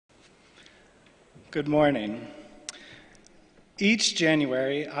Good morning. Each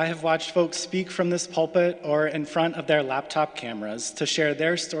January, I have watched folks speak from this pulpit or in front of their laptop cameras to share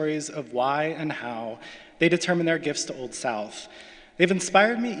their stories of why and how they determine their gifts to Old South. They've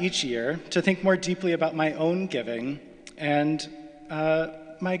inspired me each year to think more deeply about my own giving and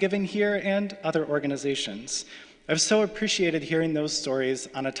my giving here and other organizations. I've so appreciated hearing those stories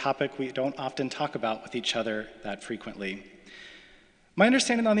on a topic we don't often talk about with each other that frequently. My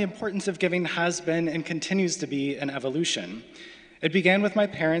understanding on the importance of giving has been and continues to be an evolution. It began with my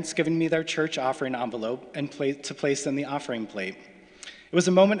parents giving me their church offering envelope and to place in the offering plate. It was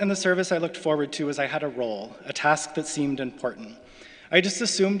a moment in the service I looked forward to as I had a role, a task that seemed important. I just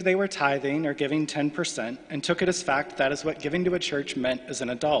assumed they were tithing or giving 10% and took it as fact that is what giving to a church meant as an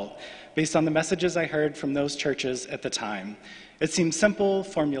adult, based on the messages I heard from those churches at the time. It seemed simple,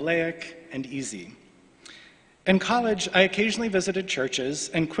 formulaic, and easy. In college, I occasionally visited churches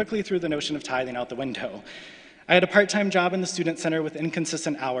and quickly threw the notion of tithing out the window. I had a part-time job in the student center with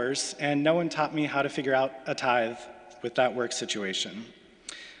inconsistent hours, and no one taught me how to figure out a tithe with that work situation.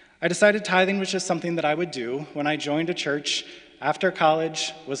 I decided tithing was just something that I would do when I joined a church after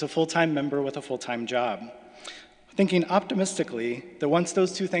college, was a full-time member with a full-time job, thinking optimistically that once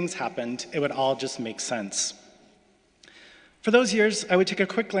those two things happened, it would all just make sense. For those years, I would take a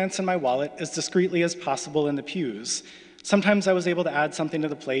quick glance in my wallet as discreetly as possible in the pews. Sometimes I was able to add something to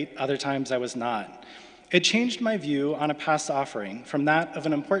the plate, other times I was not. It changed my view on a past offering from that of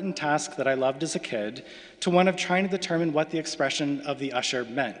an important task that I loved as a kid to one of trying to determine what the expression of the usher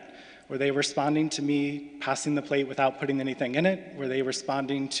meant. Were they responding to me passing the plate without putting anything in it? Were they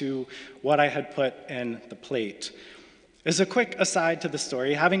responding to what I had put in the plate? As a quick aside to the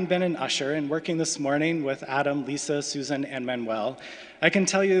story, having been an usher and working this morning with Adam, Lisa, Susan, and Manuel, I can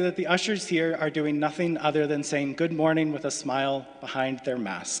tell you that the ushers here are doing nothing other than saying good morning with a smile behind their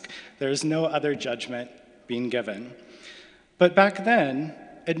mask. There is no other judgment being given. But back then,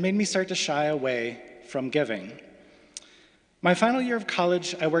 it made me start to shy away from giving. My final year of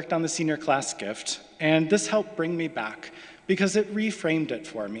college, I worked on the senior class gift, and this helped bring me back because it reframed it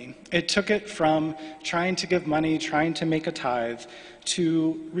for me. It took it from trying to give money, trying to make a tithe,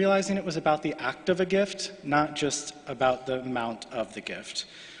 to realizing it was about the act of a gift, not just about the amount of the gift.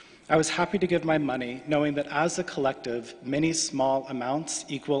 I was happy to give my money, knowing that as a collective, many small amounts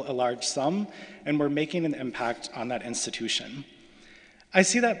equal a large sum, and we're making an impact on that institution. I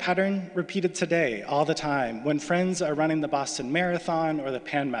see that pattern repeated today all the time when friends are running the Boston Marathon or the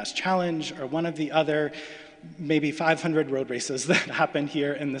Pan Mass Challenge or one of the other maybe 500 road races that happen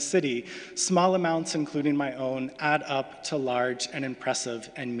here in the city. Small amounts, including my own, add up to large and impressive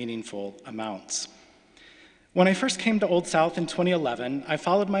and meaningful amounts. When I first came to Old South in 2011, I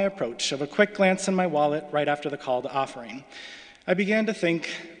followed my approach of a quick glance in my wallet right after the call to offering. I began to think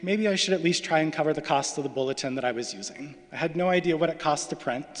maybe I should at least try and cover the cost of the bulletin that I was using. I had no idea what it cost to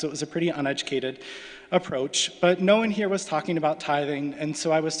print, so it was a pretty uneducated approach, but no one here was talking about tithing, and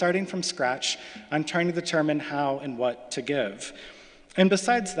so I was starting from scratch on trying to determine how and what to give. And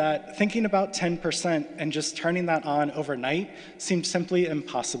besides that, thinking about 10% and just turning that on overnight seemed simply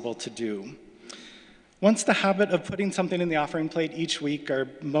impossible to do. Once the habit of putting something in the offering plate each week or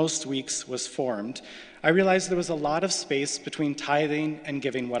most weeks was formed, I realized there was a lot of space between tithing and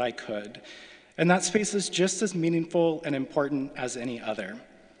giving what I could. And that space is just as meaningful and important as any other.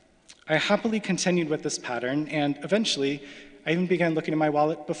 I happily continued with this pattern, and eventually, I even began looking at my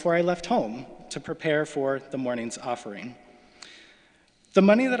wallet before I left home to prepare for the morning's offering. The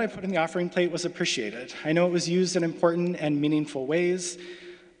money that I put in the offering plate was appreciated. I know it was used in important and meaningful ways,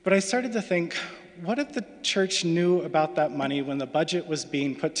 but I started to think, what if the church knew about that money when the budget was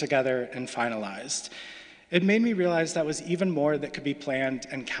being put together and finalized? It made me realize that was even more that could be planned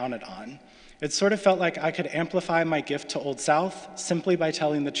and counted on. It sort of felt like I could amplify my gift to Old South simply by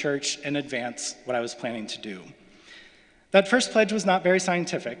telling the church in advance what I was planning to do. That first pledge was not very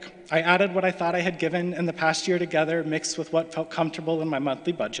scientific. I added what I thought I had given in the past year together, mixed with what felt comfortable in my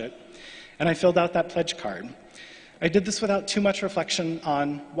monthly budget, and I filled out that pledge card. I did this without too much reflection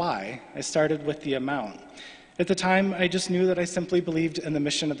on why. I started with the amount. At the time, I just knew that I simply believed in the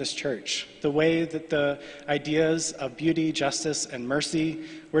mission of this church, the way that the ideas of beauty, justice, and mercy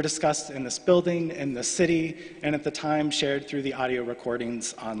were discussed in this building, in the city, and at the time shared through the audio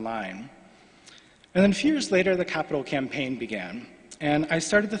recordings online. And then a few years later, the capital campaign began, and I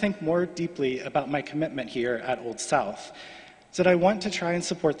started to think more deeply about my commitment here at Old South. Did I want to try and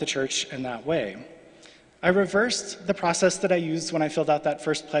support the church in that way? I reversed the process that I used when I filled out that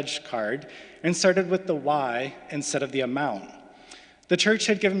first pledge card and started with the why instead of the amount. The church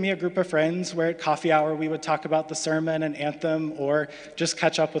had given me a group of friends where at coffee hour we would talk about the sermon and anthem or just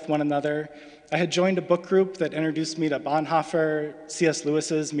catch up with one another. I had joined a book group that introduced me to Bonhoeffer, C.S.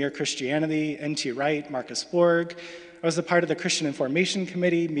 Lewis's Mere Christianity, N.T. Wright, Marcus Borg. I was a part of the Christian Information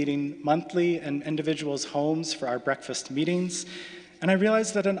Committee, meeting monthly in individuals' homes for our breakfast meetings. And I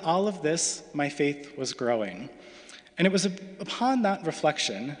realized that in all of this, my faith was growing. And it was upon that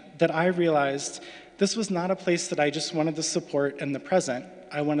reflection that I realized this was not a place that I just wanted to support in the present,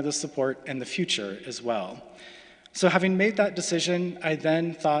 I wanted to support in the future as well. So having made that decision, I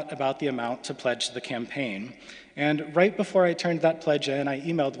then thought about the amount to pledge the campaign. And right before I turned that pledge in, I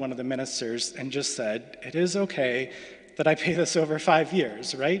emailed one of the ministers and just said, it is okay that I pay this over 5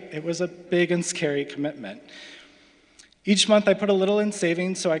 years, right? It was a big and scary commitment. Each month I put a little in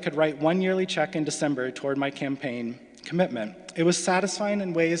savings so I could write one yearly check in December toward my campaign commitment. It was satisfying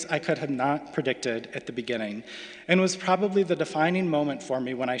in ways I could have not predicted at the beginning, and was probably the defining moment for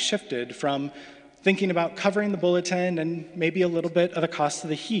me when I shifted from thinking about covering the bulletin and maybe a little bit of the cost of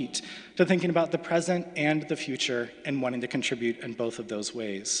the heat to thinking about the present and the future and wanting to contribute in both of those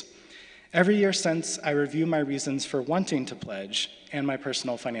ways. Every year since, I review my reasons for wanting to pledge and my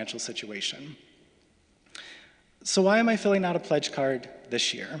personal financial situation. So why am I filling out a pledge card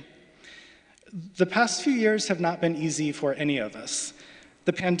this year? The past few years have not been easy for any of us.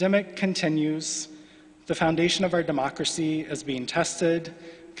 The pandemic continues. The foundation of our democracy is being tested.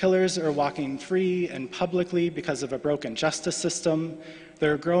 Killers are walking free and publicly because of a broken justice system.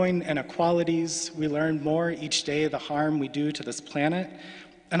 There are growing inequalities. We learn more each day the harm we do to this planet.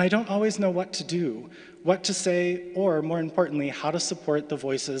 And I don't always know what to do, what to say, or more importantly, how to support the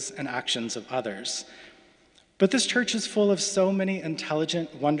voices and actions of others. But this church is full of so many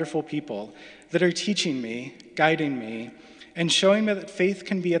intelligent, wonderful people that are teaching me, guiding me, and showing me that faith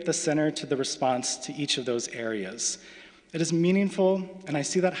can be at the center to the response to each of those areas. It is meaningful, and I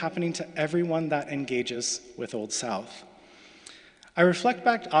see that happening to everyone that engages with Old South. I reflect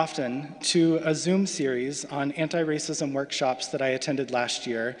back often to a Zoom series on anti-racism workshops that I attended last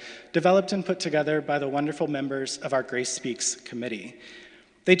year, developed and put together by the wonderful members of our Grace Speaks committee.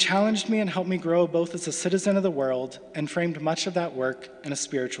 They challenged me and helped me grow both as a citizen of the world and framed much of that work in a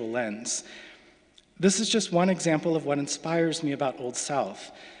spiritual lens. This is just one example of what inspires me about Old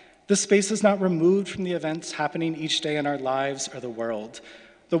South. This space is not removed from the events happening each day in our lives or the world.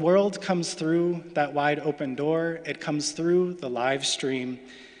 The world comes through that wide open door, it comes through the live stream,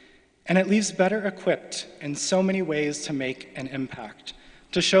 and it leaves better equipped in so many ways to make an impact,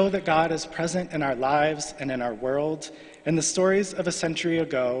 to show that God is present in our lives and in our world, and the stories of a century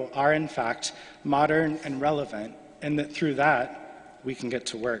ago are in fact modern and relevant, and that through that, we can get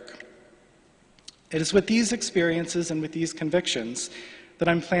to work. It is with these experiences and with these convictions that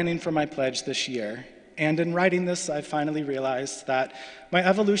I'm planning for my pledge this year. And in writing this, I finally realized that my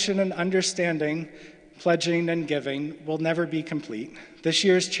evolution in understanding, pledging, and giving will never be complete. This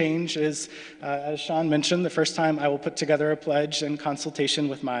year's change is, as Sean mentioned, the first time I will put together a pledge in consultation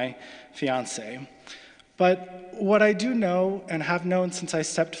with my fiance. But what I do know and have known since I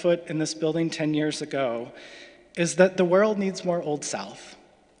stepped foot in this building 10 years ago is that the world needs more Old South,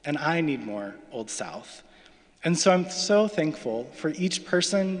 and I need more Old South. And so I'm so thankful for each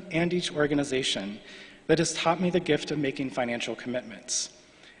person and each organization that has taught me the gift of making financial commitments.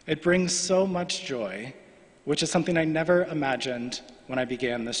 It brings so much joy, which is something I never imagined when I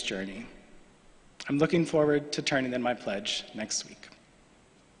began this journey. I'm looking forward to turning in my pledge next week.